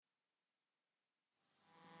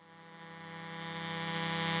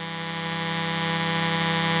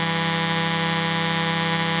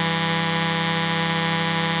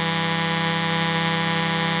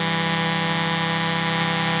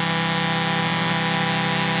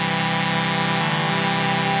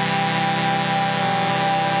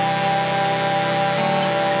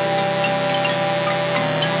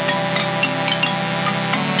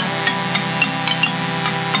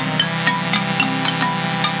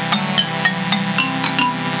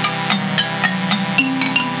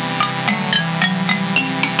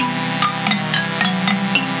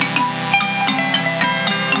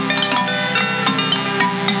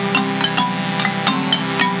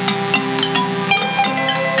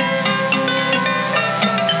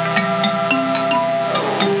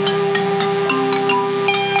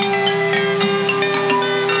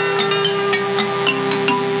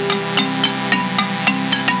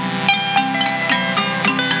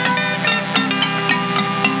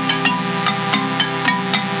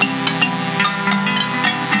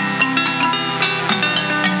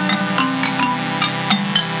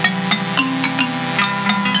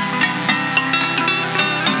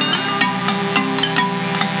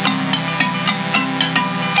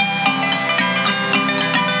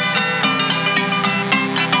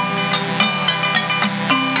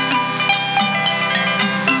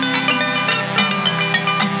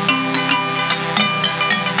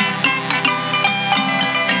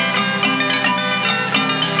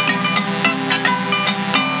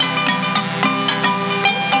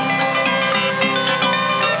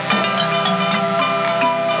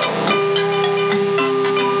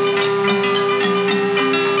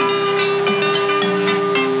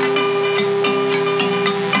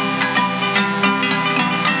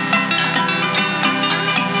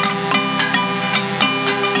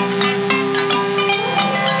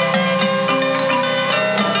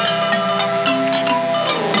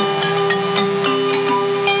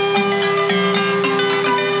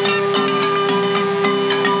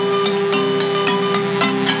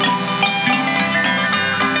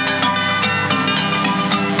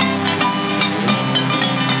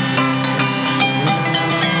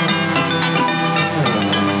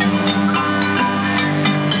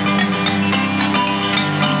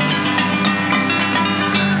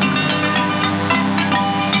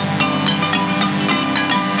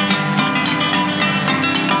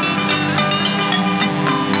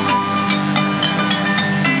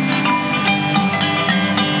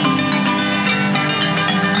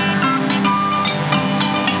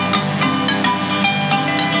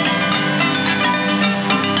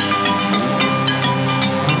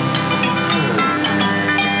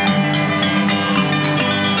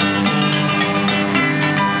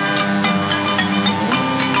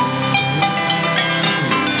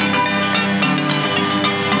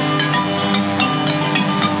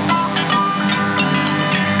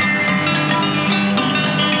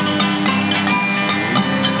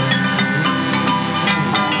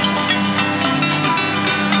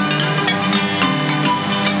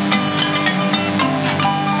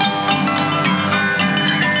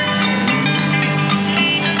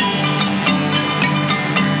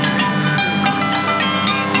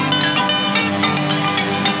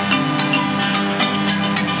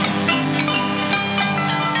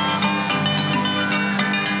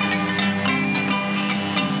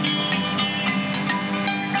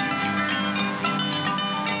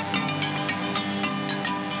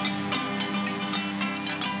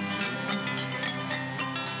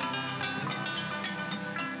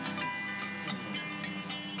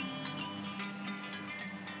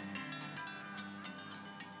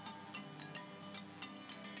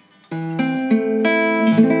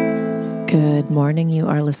morning. You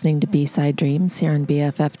are listening to B-Side Dreams here on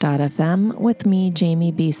BFF.FM with me,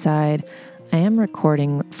 Jamie B-Side. I am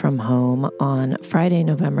recording from home on Friday,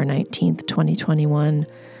 November 19th, 2021.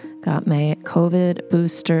 Got my COVID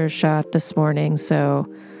booster shot this morning, so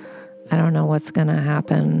I don't know what's going to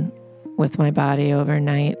happen with my body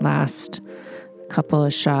overnight. Last couple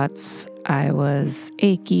of shots, I was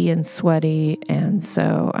achy and sweaty, and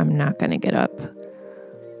so I'm not going to get up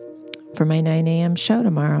for my 9 a.m. show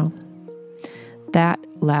tomorrow. That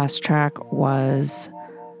last track was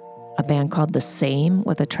a band called The Same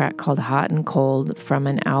with a track called Hot and Cold from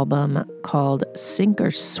an album called Sink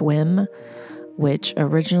or Swim, which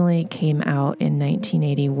originally came out in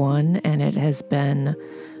 1981, and it has been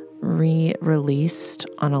re-released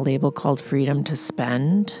on a label called Freedom to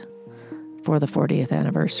Spend for the 40th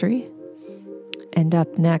anniversary. And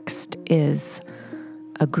up next is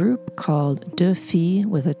a group called Deux Filles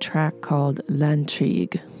with a track called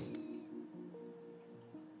L'Intrigue.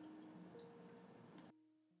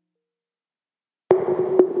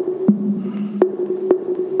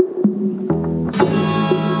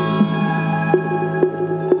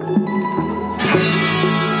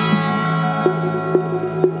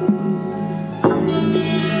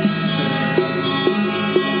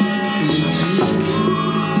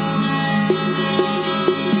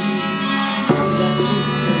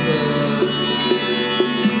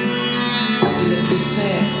 De la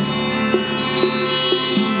tristesse.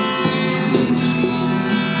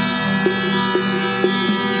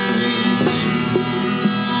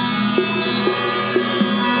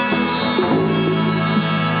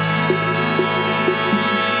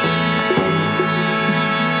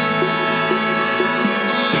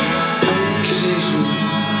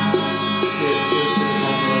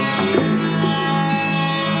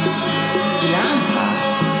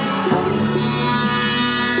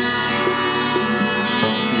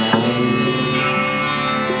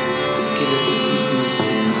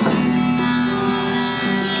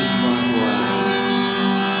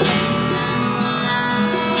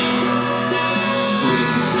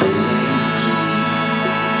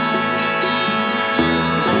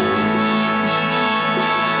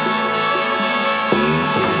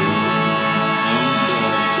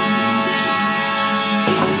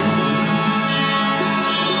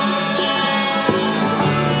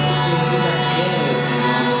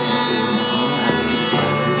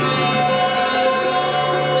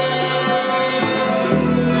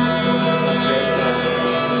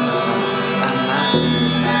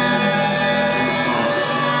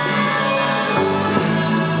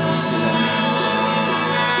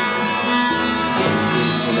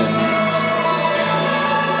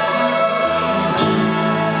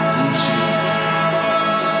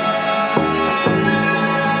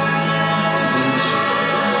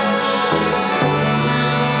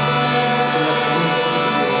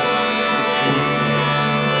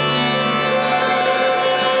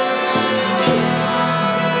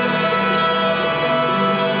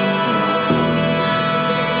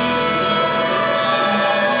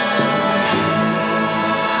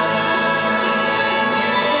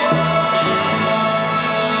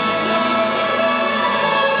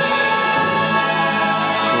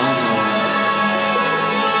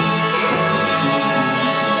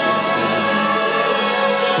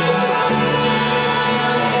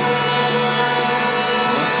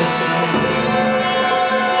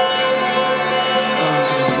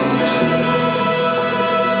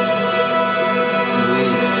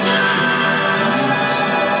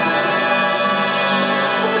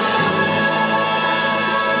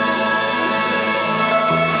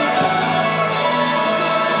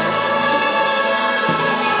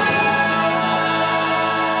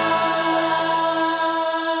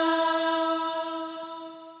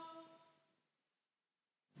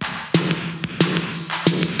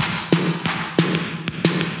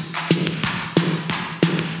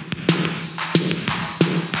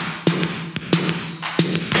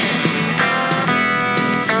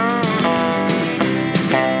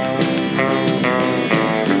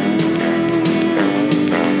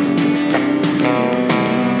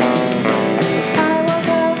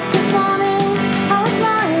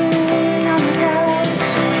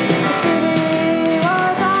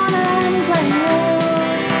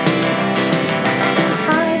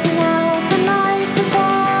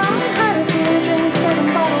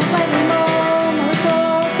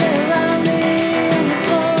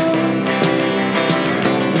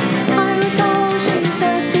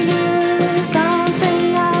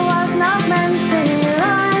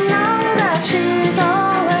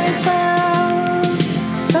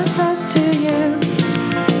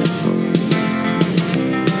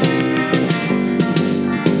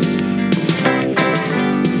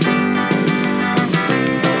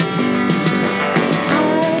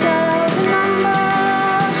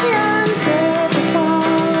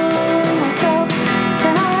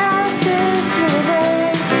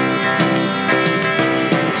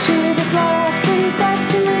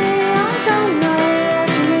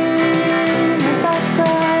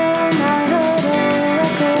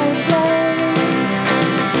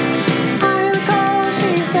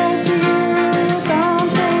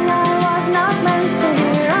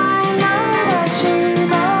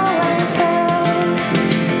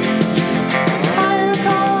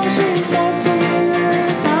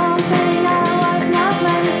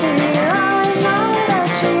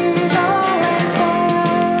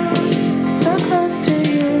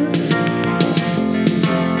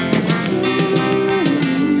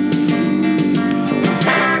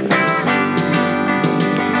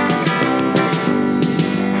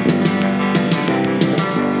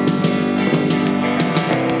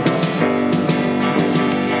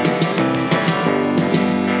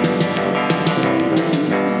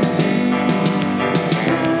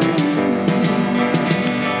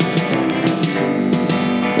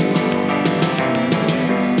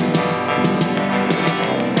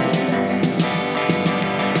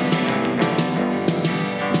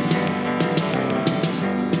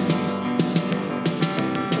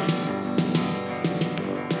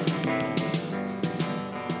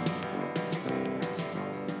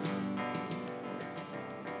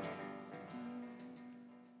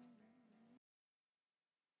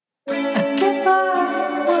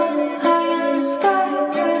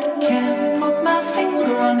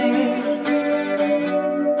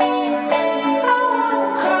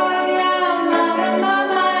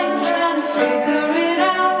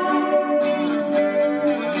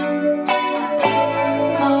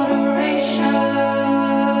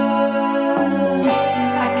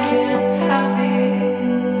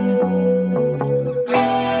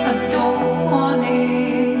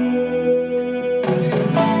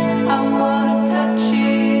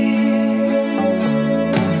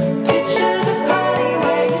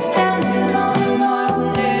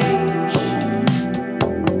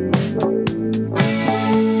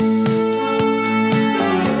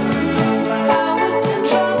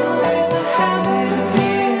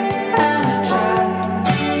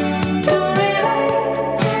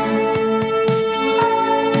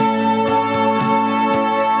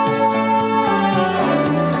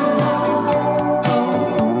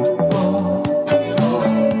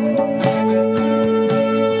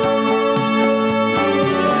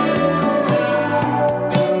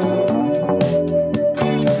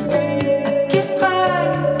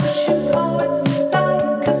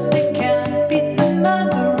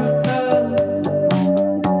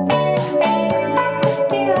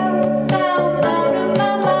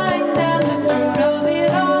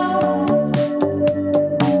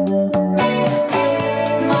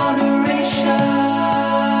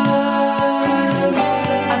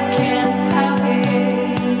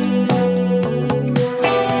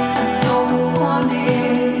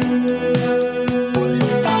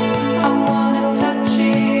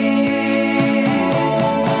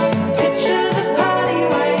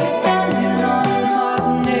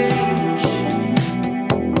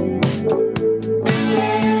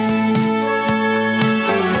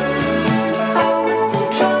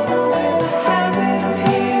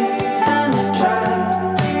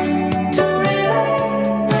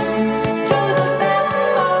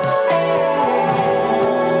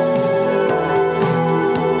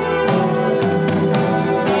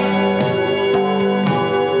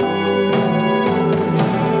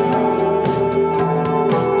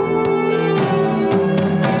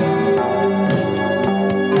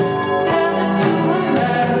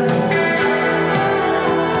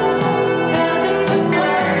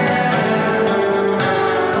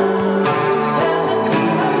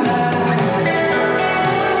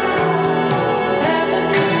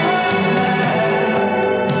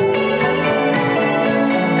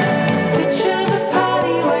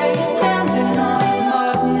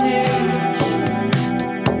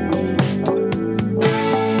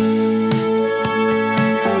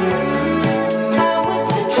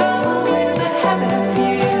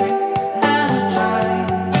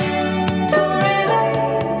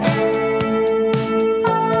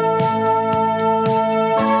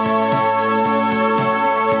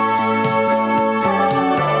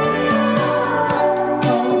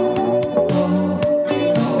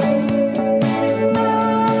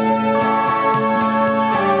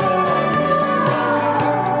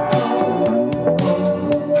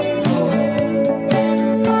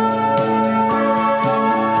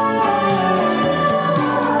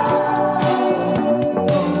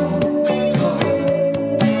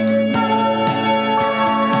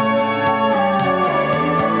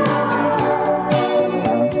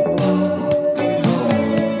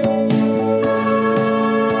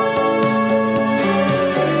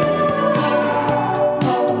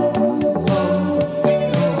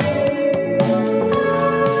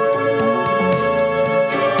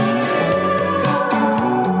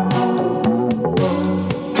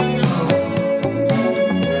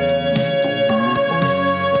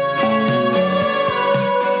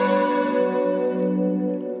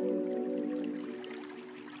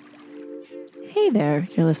 Hey there,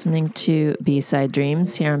 you're listening to B-Side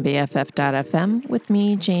Dreams here on BFF.FM with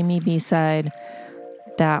me, Jamie B-Side.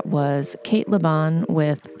 That was Kate Laban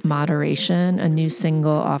with Moderation, a new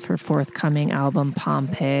single off her forthcoming album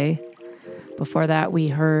Pompeii. Before that, we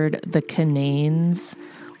heard The Cananes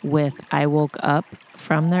with I Woke Up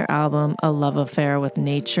from their album A Love Affair with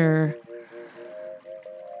Nature.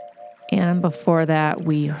 And before that,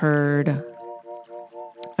 we heard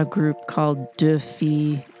a group called Deux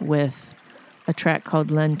Filles with a track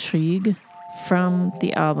called L'Intrigue from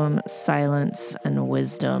the album Silence and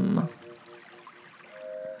Wisdom.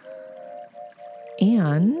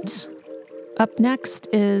 And up next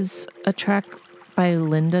is a track by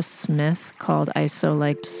Linda Smith called I So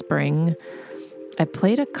Liked Spring. I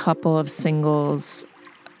played a couple of singles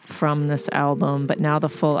from this album, but now the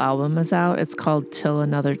full album is out. It's called Till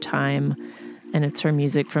Another Time, and it's her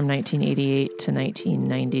music from 1988 to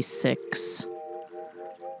 1996.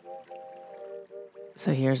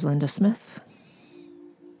 So here's Linda Smith.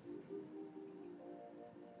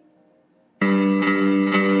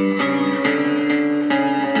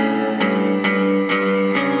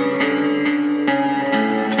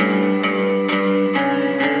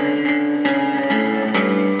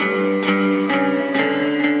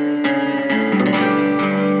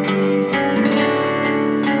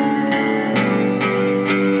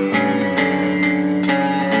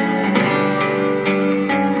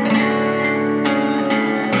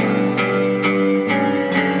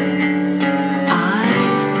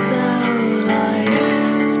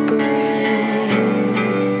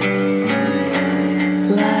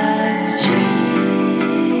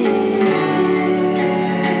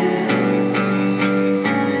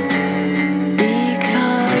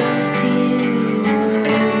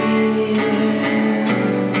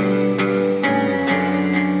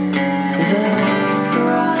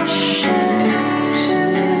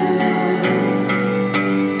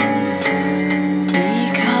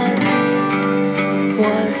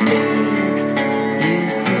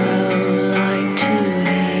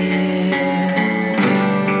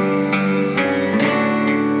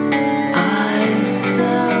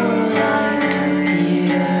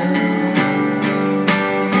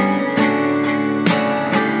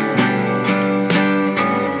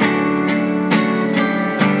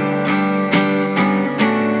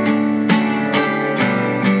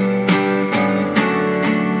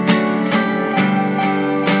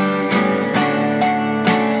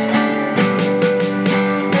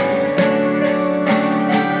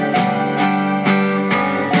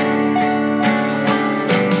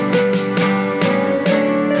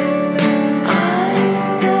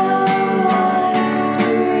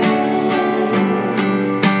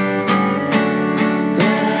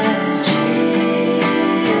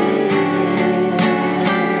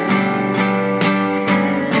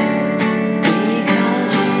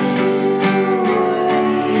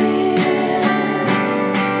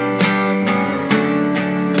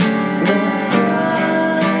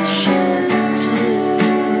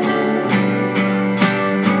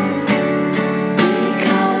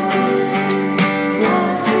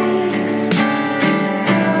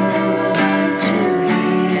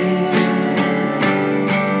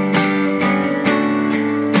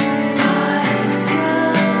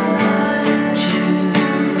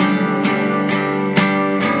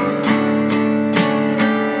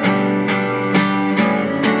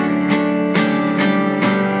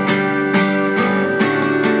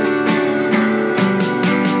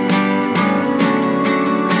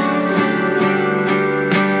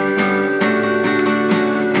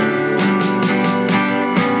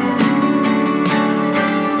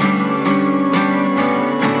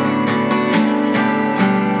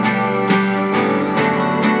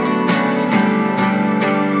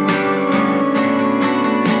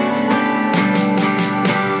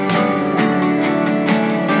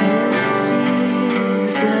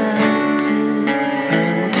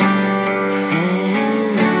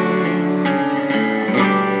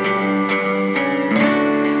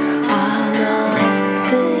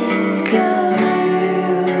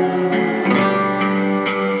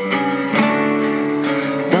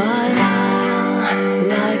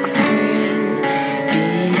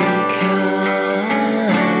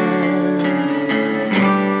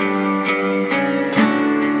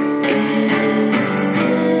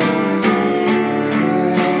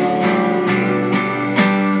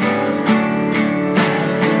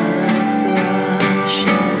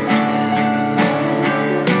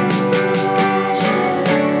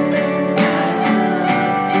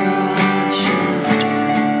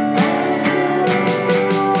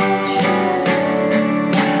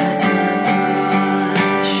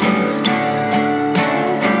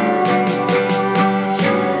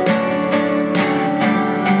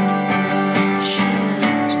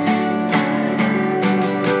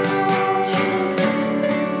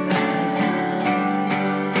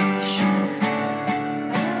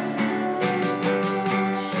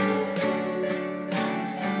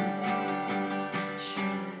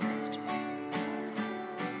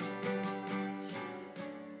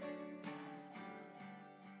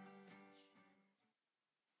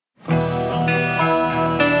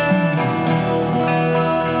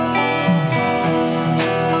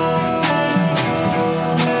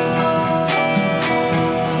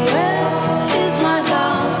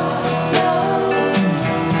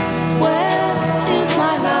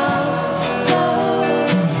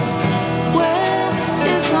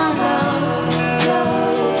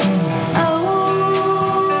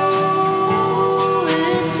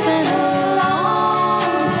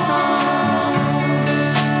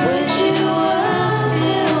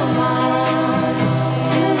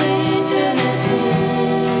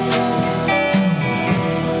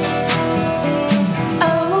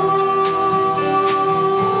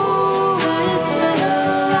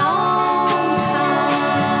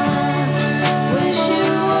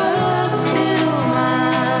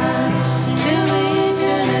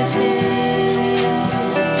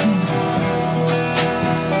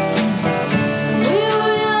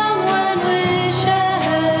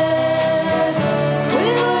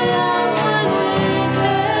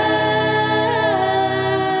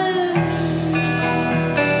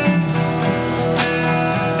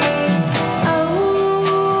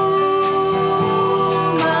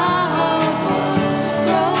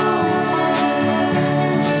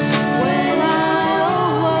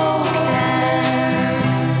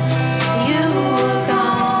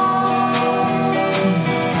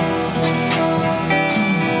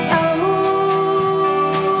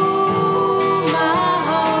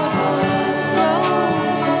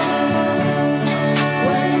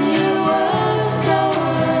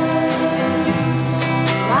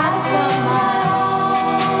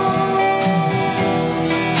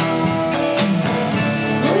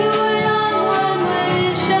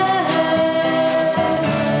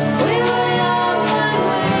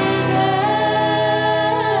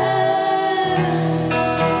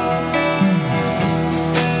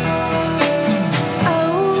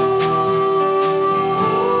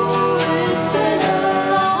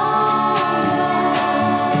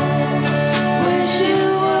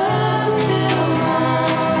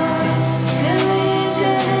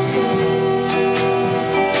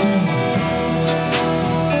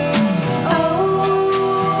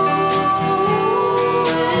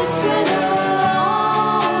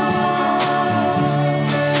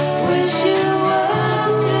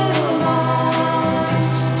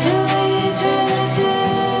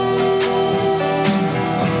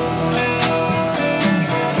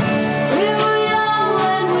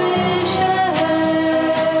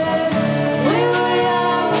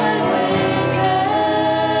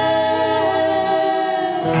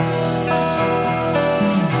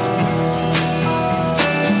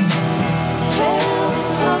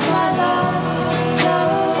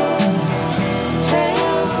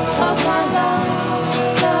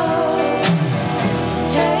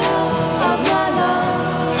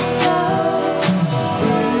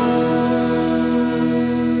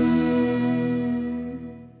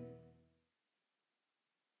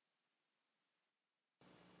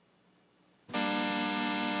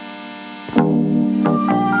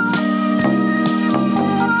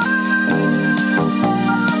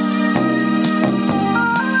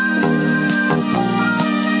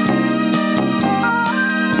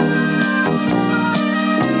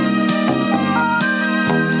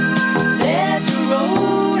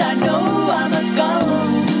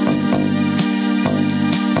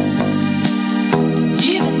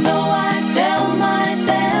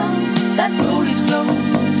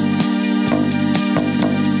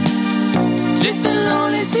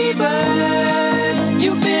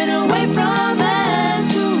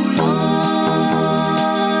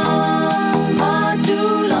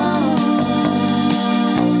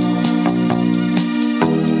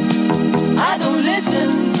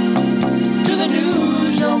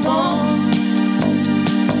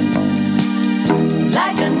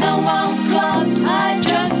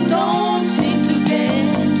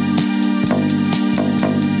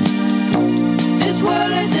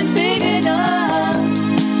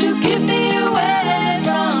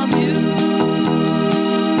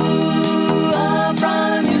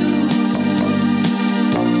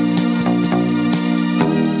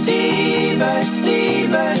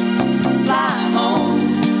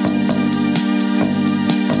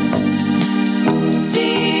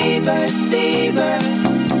 Seabird,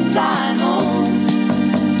 fly home.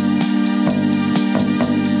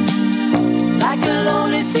 Like a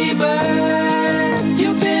lonely seabird,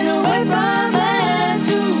 you've been away from land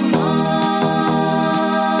too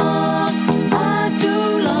long,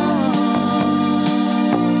 too long.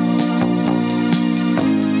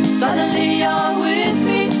 Suddenly you're with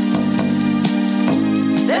me,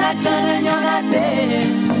 then I turn and you're not there.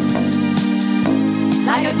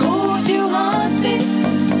 Like a ghost you haunt me.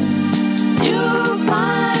 You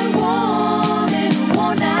find warm in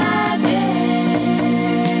one night air.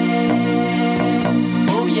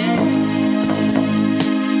 Oh yeah.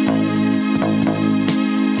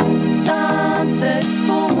 Sunsets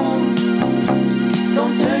form,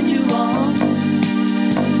 don't turn you on.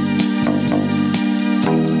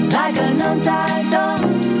 Like an untied dog,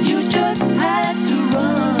 you just had to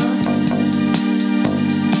run.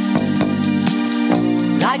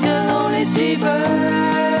 Like a lonely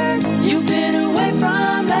seabird. You've been away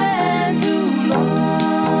from land too long.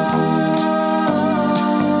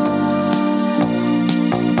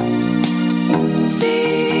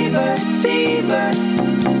 Seabird, seabird,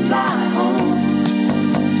 fly home.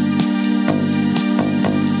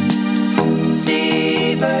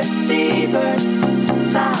 Seabird, seabird,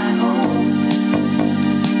 fly home.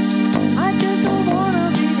 I just don't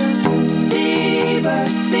wanna be the seabird,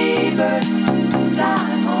 seabird, fly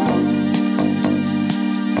home.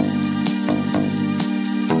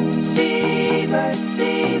 Seabird,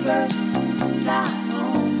 seabird, fly home. Seabird, seabird, fly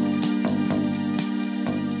home.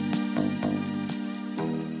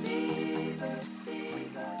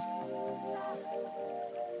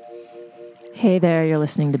 Hey there, you're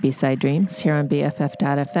listening to B-Side Dreams here on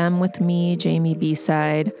BFF.FM with me, Jamie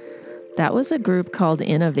B-Side. That was a group called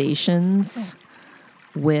Innovations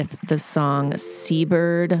with the song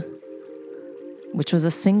Seabird, which was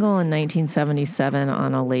a single in 1977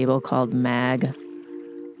 on a label called Mag.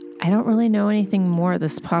 I don't really know anything more.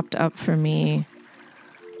 This popped up for me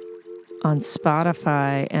on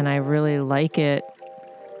Spotify, and I really like it.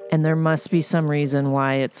 And there must be some reason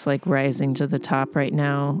why it's like rising to the top right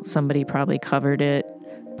now. Somebody probably covered it,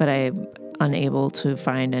 but I'm unable to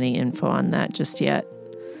find any info on that just yet.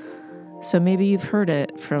 So maybe you've heard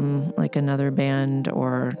it from like another band,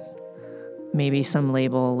 or maybe some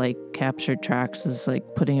label like Captured Tracks is like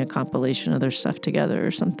putting a compilation of their stuff together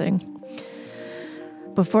or something.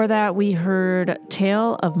 Before that, we heard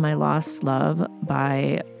Tale of My Lost Love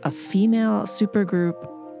by a female supergroup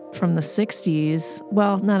from the 60s.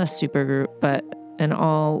 Well, not a supergroup, but an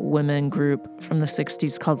all-women group from the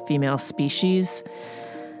 60s called Female Species.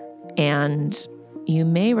 And you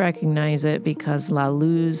may recognize it because La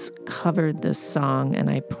Luz covered this song, and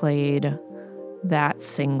I played that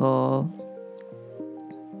single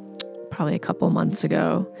probably a couple months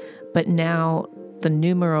ago. But now the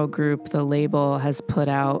Numero Group, the label, has put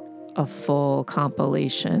out a full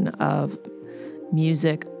compilation of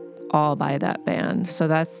music all by that band. So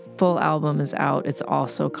that full album is out. It's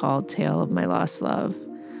also called Tale of My Lost Love.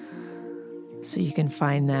 So you can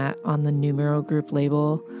find that on the Numero Group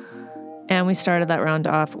label. And we started that round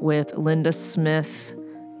off with Linda Smith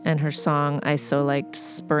and her song I So Liked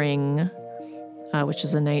Spring, which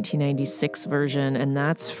is a 1996 version. And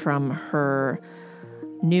that's from her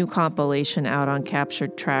new compilation out on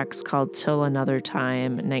Captured Tracks called Till Another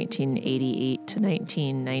Time, 1988 to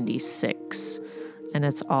 1996. And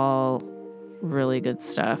it's all really good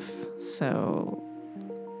stuff. So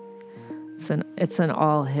it's an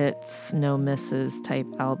all hits, no misses type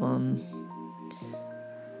album.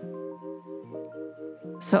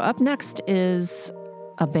 So up next is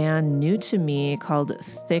a band new to me called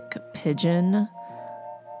Thick Pigeon.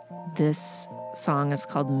 This song is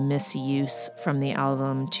called Misuse from the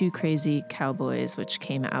album Two Crazy Cowboys, which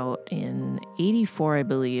came out in '84, I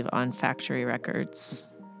believe, on Factory Records.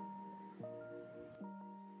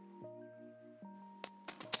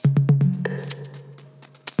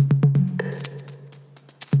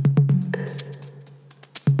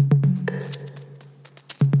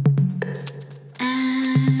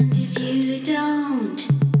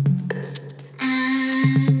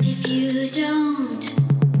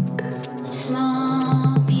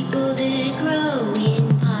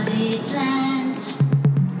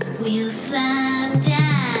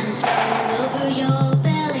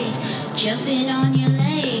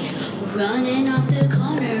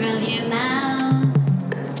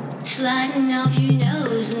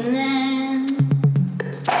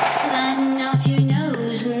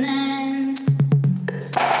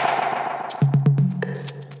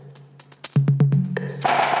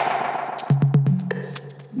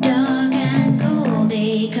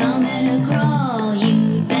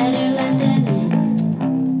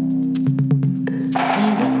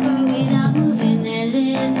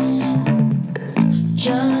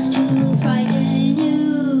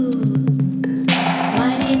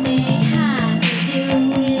 Why did they have to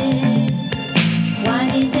do it?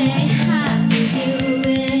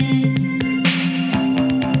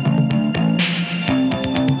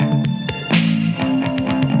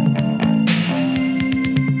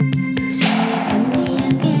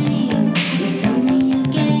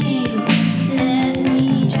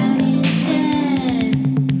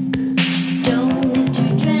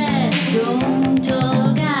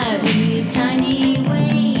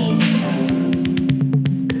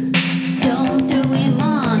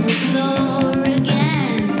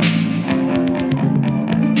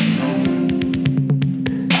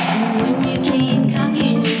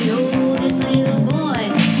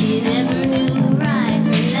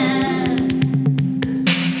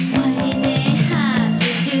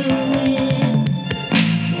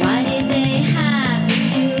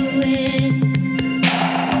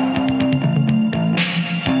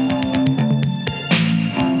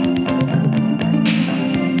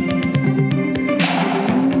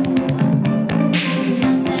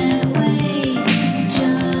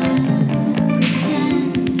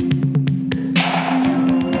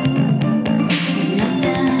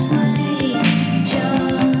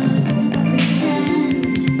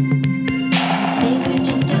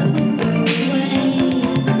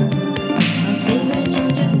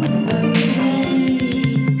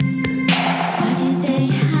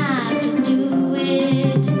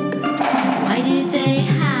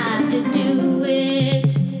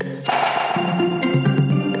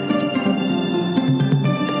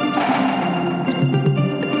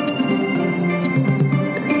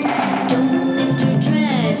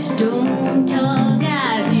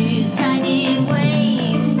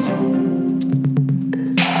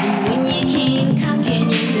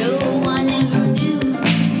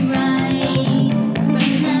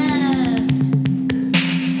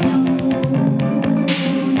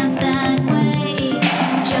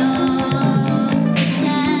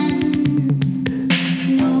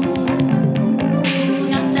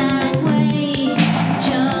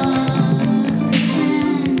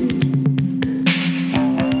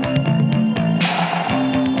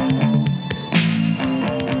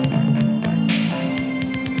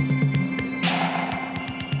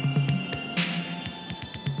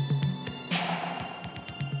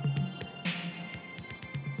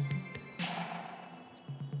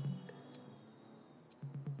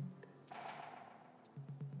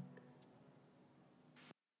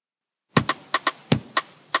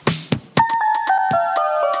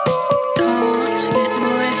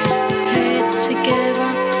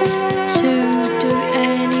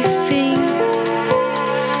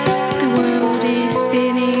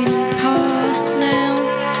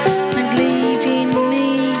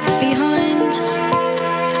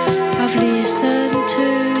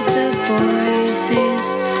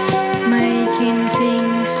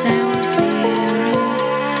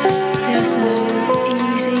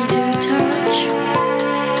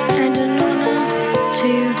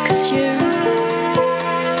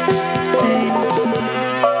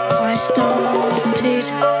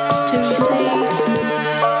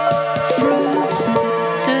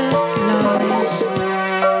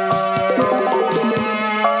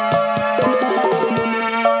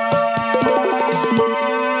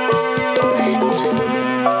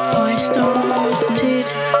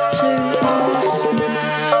 ask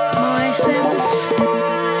myself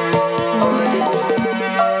why.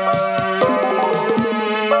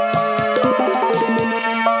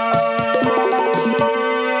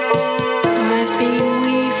 I've been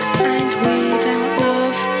with and without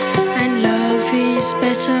love, and love is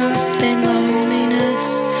better than loneliness.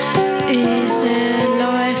 Is there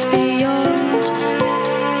life beyond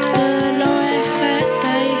the life that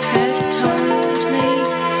they have told me?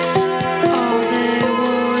 Are there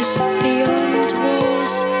wars beyond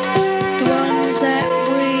wars, the ones that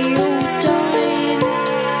we all die in?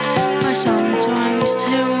 I sometimes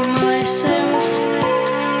tell myself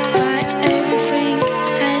that everything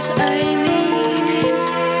has a meaning.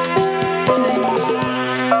 Then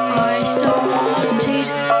I started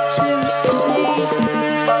to see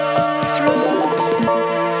through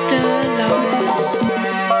the lies.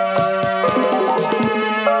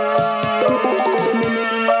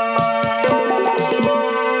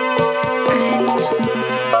 And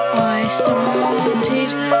I started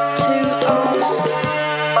to ask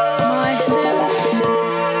myself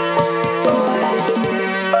why.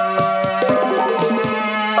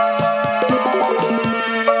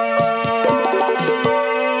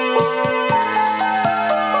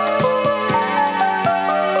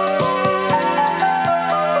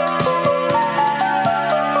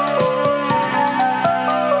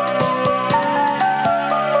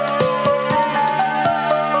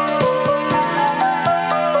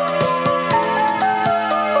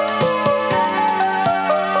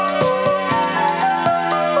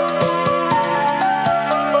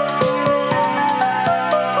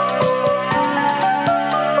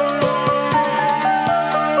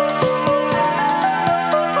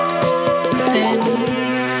 Then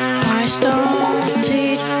I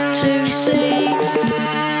started to see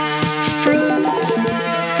through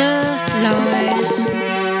the lies.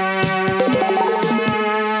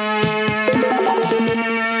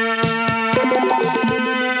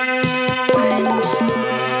 And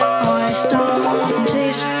I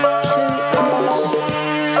started to ask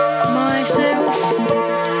myself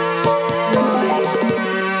why.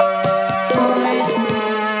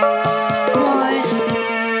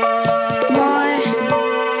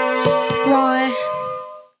 Why?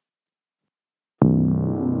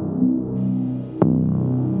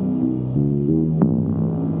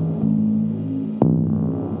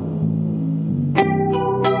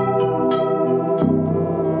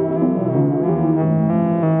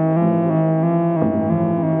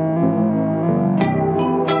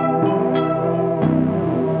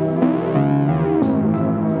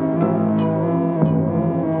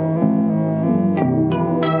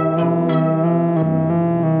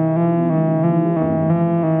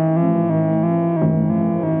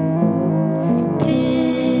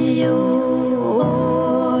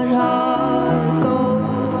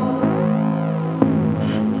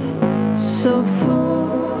 So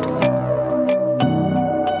fort.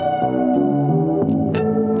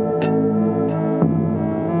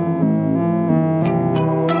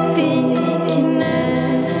 Fick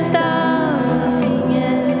nästan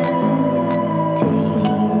ingenting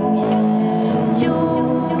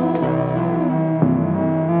gjort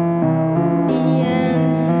igen.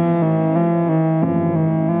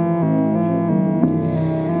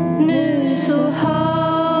 Nu så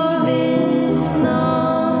har vi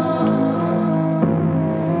snart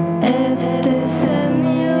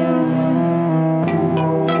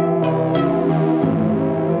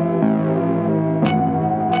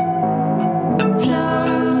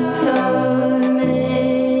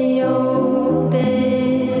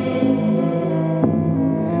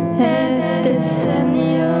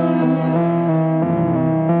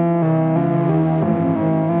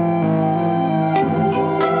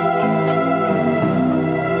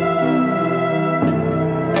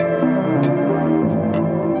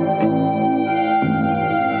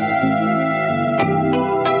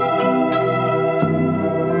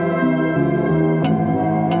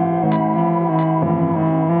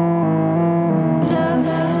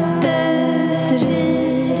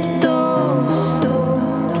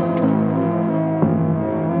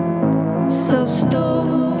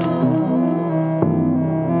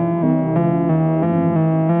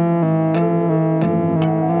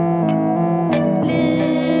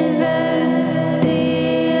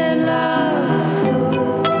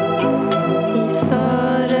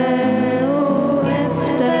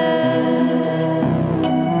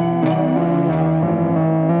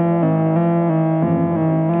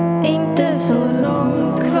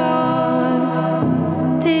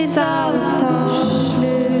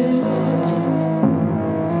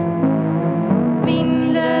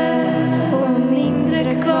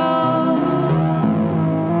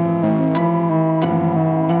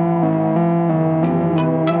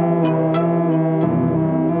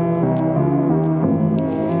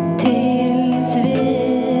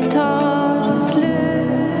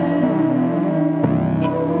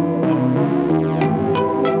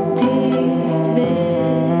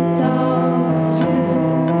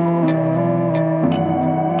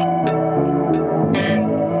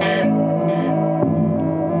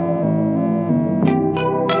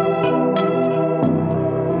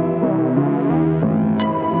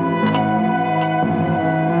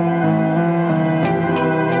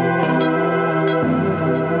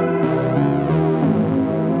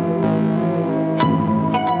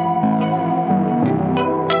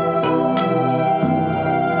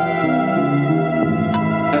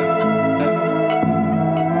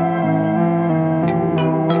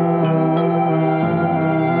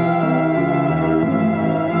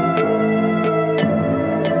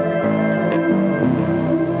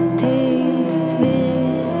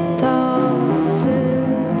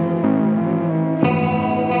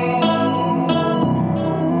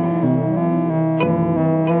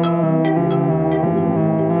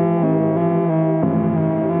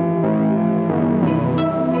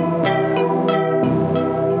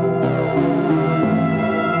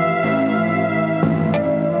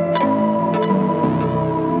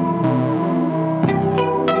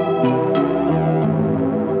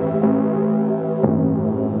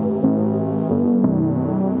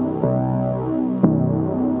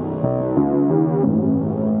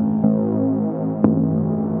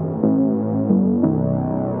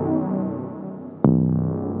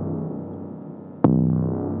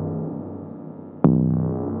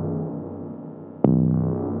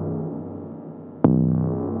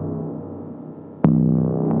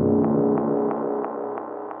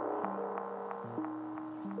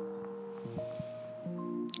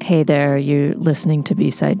Hey there, you're listening to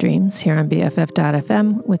B-Side Dreams here on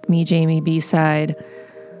BFF.FM with me, Jamie B-Side.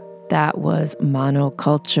 That was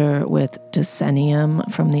Monoculture with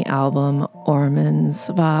Decennium from the album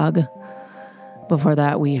Ormansvag. Before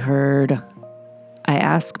that, we heard I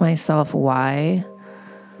Ask Myself Why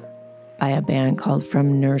by a band called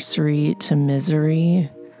From Nursery to Misery,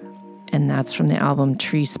 and that's from the album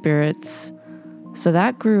Tree Spirits. So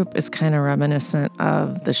that group is kind of reminiscent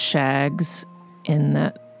of the Shags in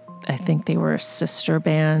that I think they were a sister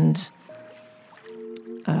band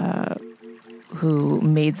who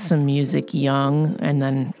made some music young, and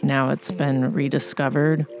then now it's been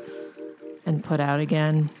rediscovered and put out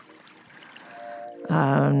again.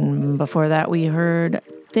 Before that, we heard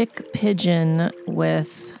Thick Pigeon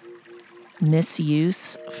with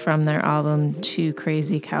Misuse from their album Two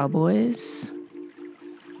Crazy Cowboys.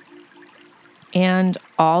 And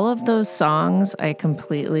all of those songs I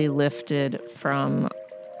completely lifted from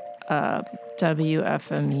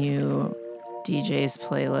WFMU DJ's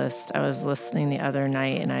playlist. I was listening the other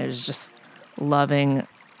night and I was just loving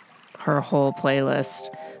her whole playlist.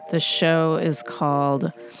 The show is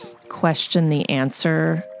called Question the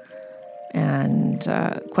Answer, and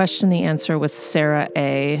Question the Answer with Sarah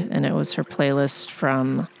A., and it was her playlist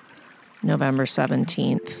from November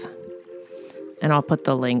 17th. And I'll put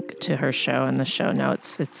the link to her show in the show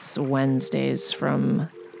notes. It's Wednesdays from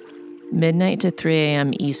midnight to 3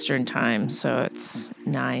 a.m. Eastern time, so it's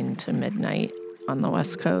 9 to midnight on the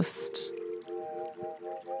West Coast.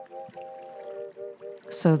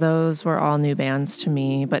 So those were all new bands to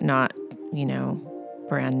me, but not,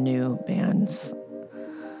 brand new bands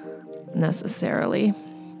necessarily.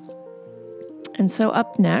 And so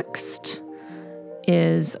up next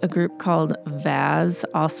is a group called Vaz,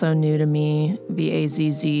 also new to me,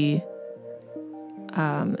 V-A-Z-Z.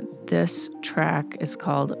 This track is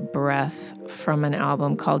called Breath from an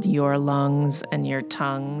album called Your Lungs and Your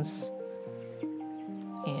Tongues.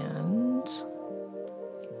 And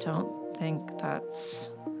I don't think that's...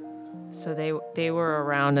 So they were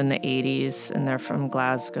around in the 80s, and they're from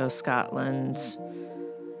Glasgow, Scotland.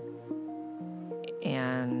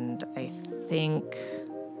 And I think...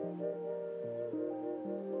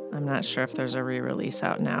 I'm not sure if there's a re-release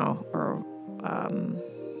out now or...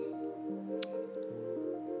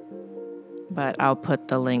 but I'll put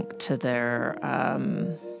the link to their,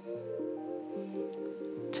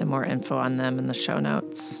 to more info on them in the show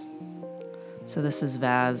notes. So this is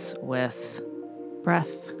Vaz with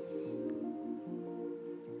Breath.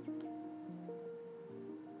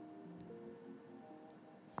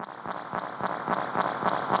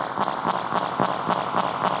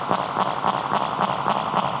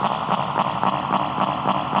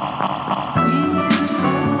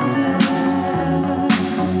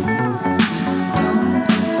 Stone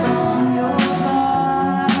is from your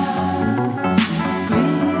back.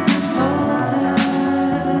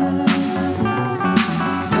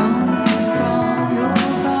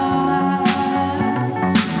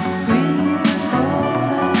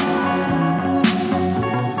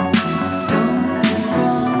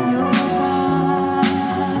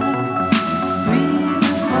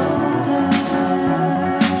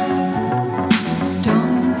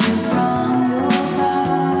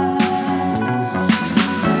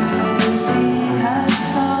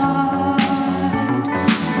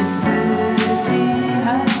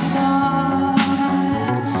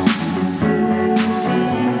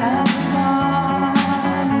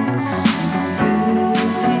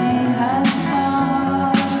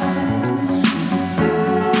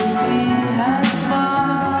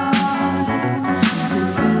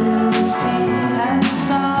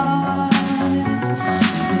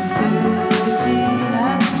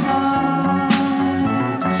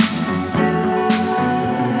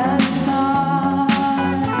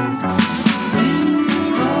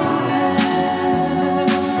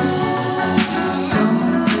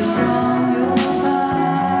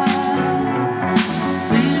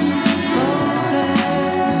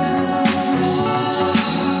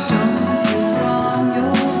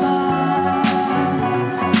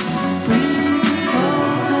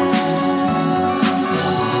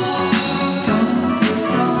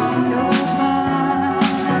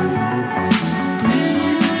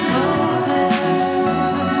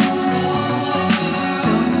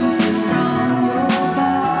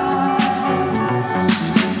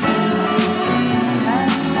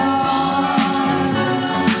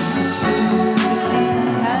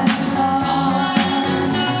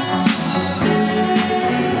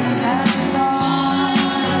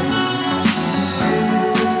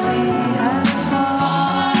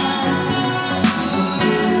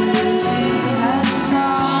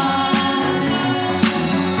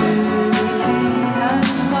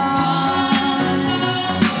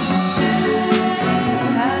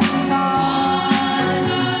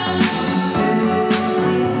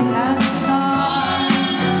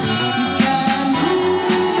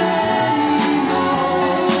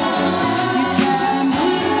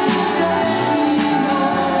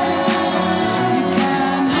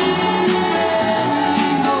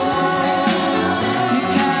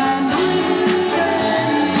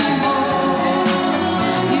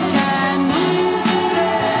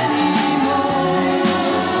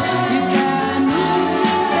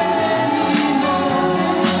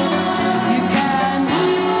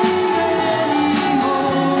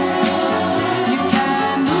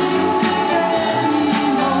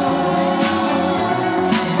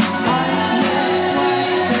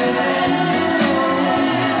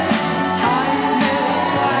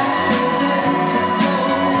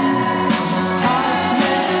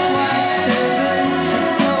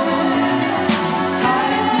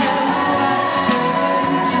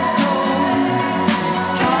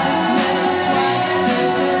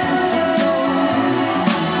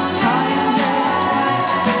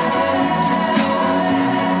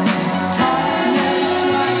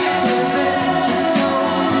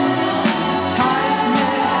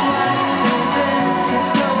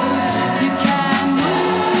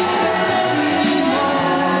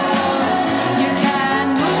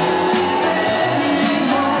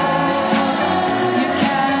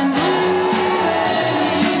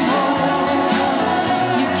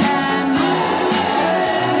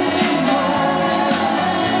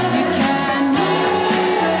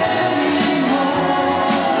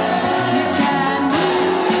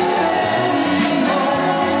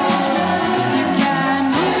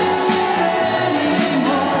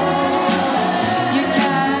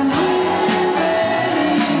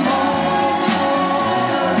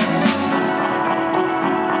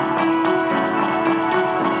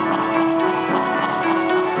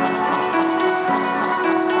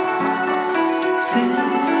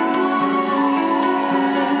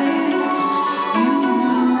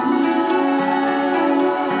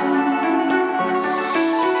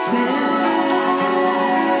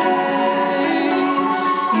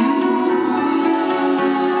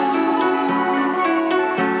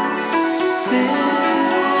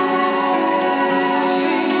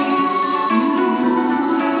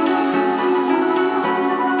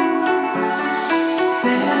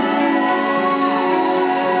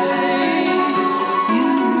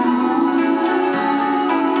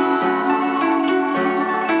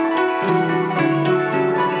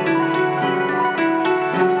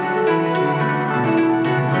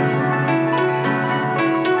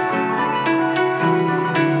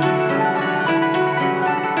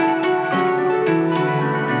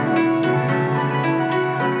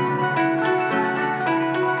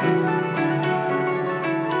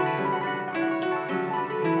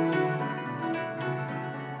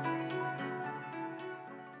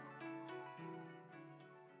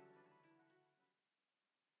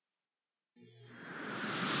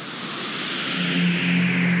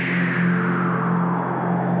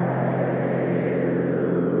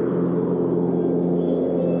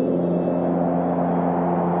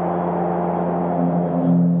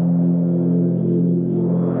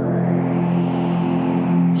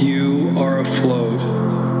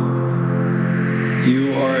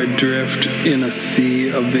 You are adrift in a sea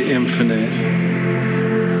of the infinite.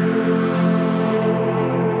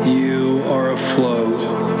 You are afloat.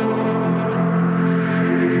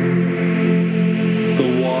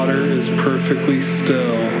 The water is perfectly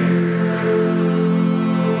still,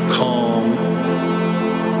 calm.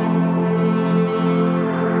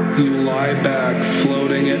 You lie back,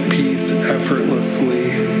 floating at peace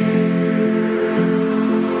effortlessly.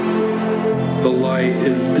 The light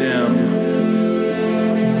is dim.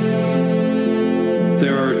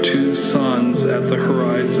 There are two suns at the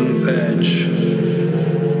horizon's edge.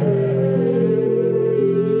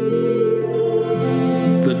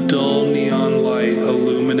 The dull neon light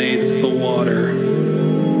illuminates the water.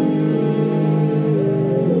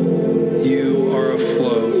 You are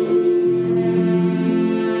afloat.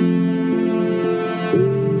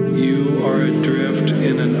 You are adrift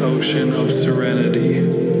in an ocean of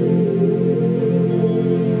serenity.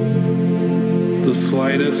 The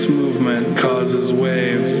slightest movement causes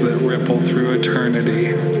waves that ripple through eternity.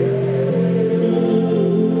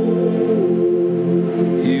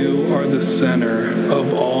 You are the center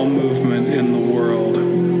of all movement in the world.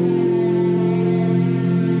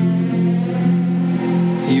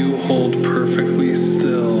 You hold perfectly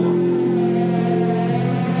still,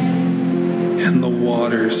 and the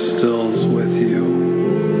water stills with you.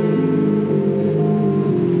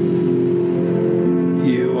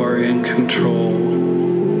 You are in control.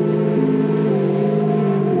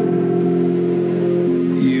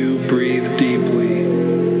 You breathe deeply.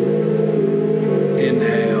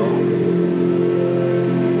 Inhale.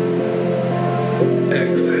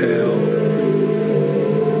 Exhale.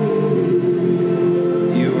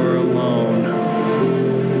 You are alone.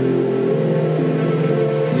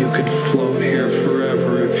 You could float here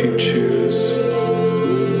forever if you choose.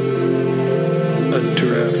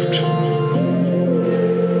 Adrift.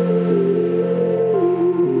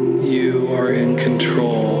 You are in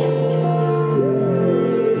control.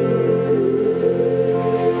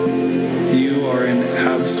 You are in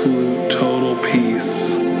absolute total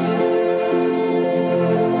peace,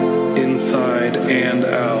 inside and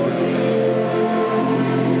out.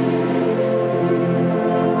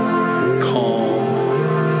 Calm.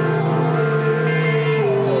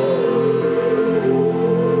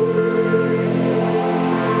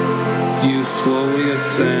 You slowly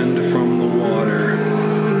ascend from the water.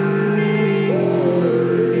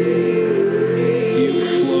 You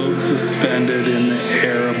float suspended in the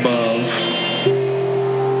air above.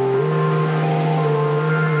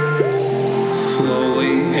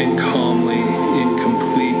 Slowly and calmly, in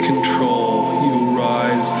complete control, you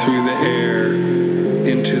rise through the air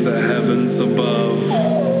into the heavens above.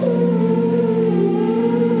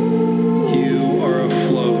 You are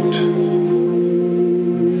afloat.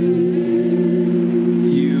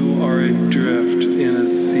 You are adrift in a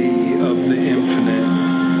sea of the infinite.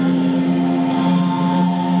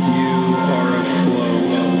 You are afloat.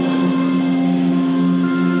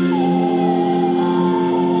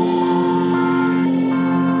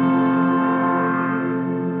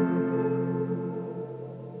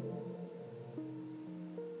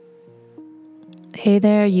 Hey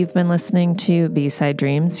there, you've been listening to B-Side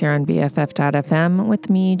Dreams here on BFF.FM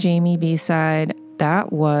with me, Jamie B-Side.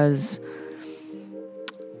 That was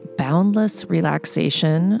Boundless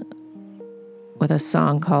Relaxation with a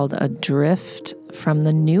song called Adrift from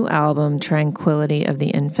the new album Tranquility of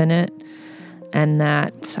the Infinite. And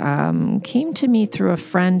that came to me through a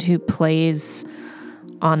friend who plays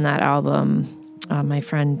on that album, my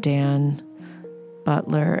friend Dan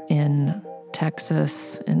Butler in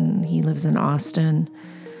Texas, and he lives in Austin.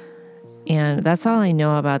 And that's all I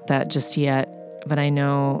know about that just yet, but I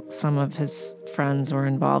know some of his friends were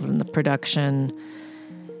involved in the production,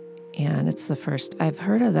 and it's the first I've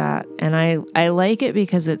heard of that. And I like it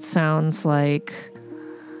because it sounds like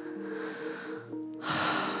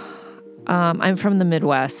I'm from the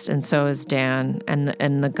Midwest, and so is Dan, and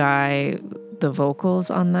the guy, the vocals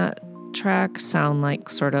on that track sound like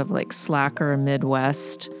sort of like slacker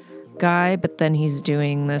Midwest guy, but then he's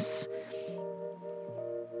doing this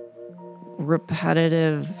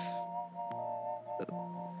repetitive,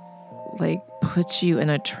 like puts you in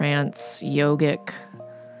a trance, yogic.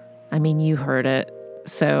 I mean, you heard it.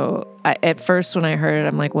 So at first when I heard it,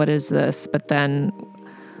 I'm like, what is this? But then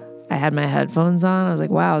I had my headphones on. I was like,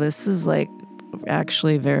 wow, this is like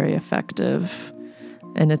actually very effective.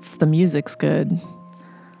 And the music's good.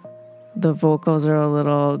 The vocals are a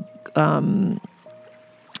little,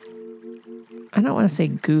 I don't want to say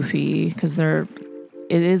goofy because it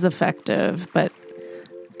is effective, but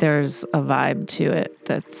there's a vibe to it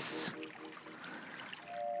that's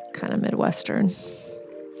kind of Midwestern.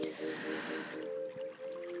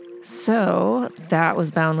 So that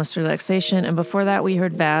was Boundless Relaxation. And before that, we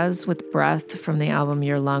heard Vaz with Breath from the album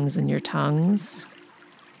Your Lungs and Your Tongues.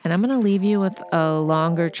 And I'm going to leave you with a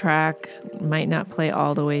longer track, might not play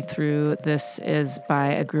all the way through. This is by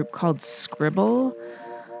a group called Scribble.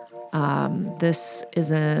 This is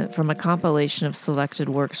from a compilation of selected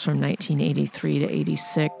works from 1983 to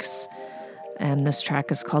 86. And this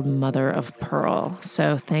track is called Mother of Pearl.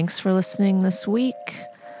 So thanks for listening this week.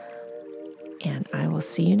 And I will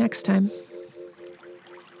see you next time.